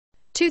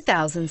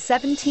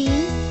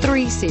2017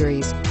 3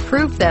 Series.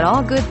 Proof that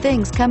all good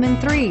things come in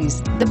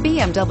threes. The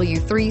BMW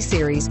 3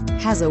 Series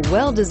has a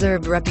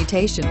well-deserved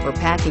reputation for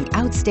packing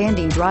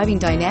outstanding driving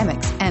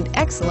dynamics and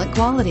excellent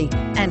quality,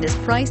 and is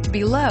priced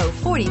below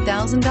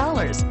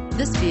 $40,000.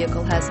 This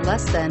vehicle has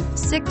less than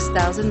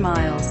 6,000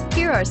 miles.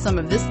 Here are some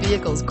of this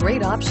vehicle's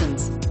great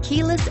options: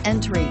 keyless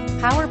entry,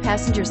 power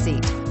passenger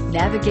seat,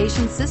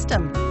 navigation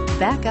system,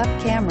 backup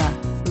camera,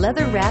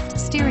 leather-wrapped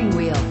steering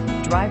wheel,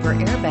 driver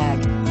airbag,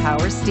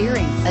 power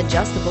steering,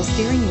 adjustable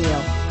steering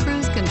wheel,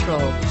 cruise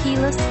control,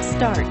 keyless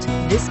start.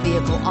 This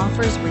vehicle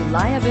offers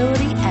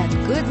reliability and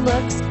good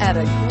looks at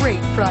a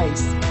great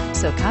price.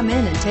 So come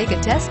in and take a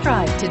test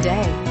drive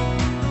today.